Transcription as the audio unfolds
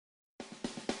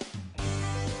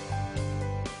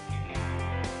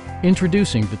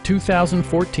Introducing the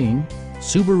 2014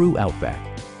 Subaru Outback.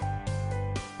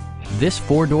 This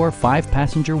four-door,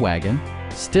 five-passenger wagon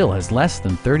still has less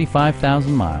than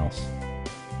 35,000 miles.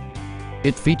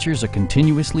 It features a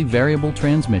continuously variable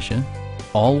transmission,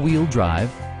 all-wheel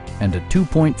drive, and a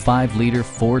 2.5-liter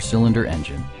four-cylinder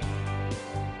engine.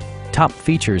 Top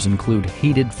features include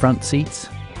heated front seats,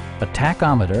 a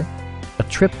tachometer, a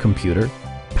trip computer,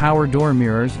 power door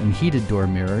mirrors and heated door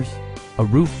mirrors, a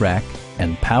roof rack,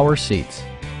 and power seats.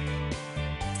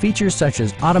 Features such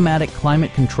as automatic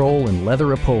climate control and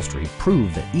leather upholstery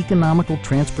prove that economical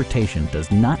transportation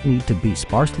does not need to be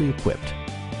sparsely equipped.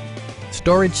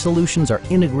 Storage solutions are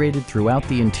integrated throughout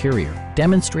the interior,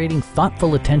 demonstrating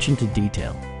thoughtful attention to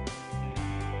detail.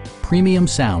 Premium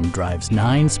sound drives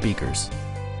 9 speakers,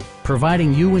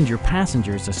 providing you and your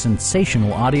passengers a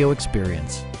sensational audio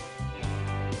experience.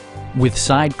 With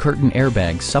side curtain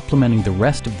airbags supplementing the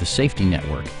rest of the safety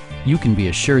network, you can be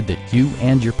assured that you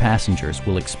and your passengers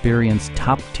will experience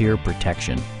top-tier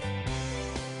protection.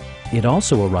 It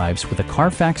also arrives with a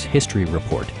Carfax history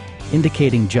report,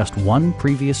 indicating just one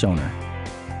previous owner.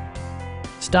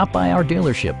 Stop by our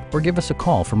dealership or give us a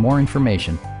call for more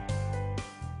information.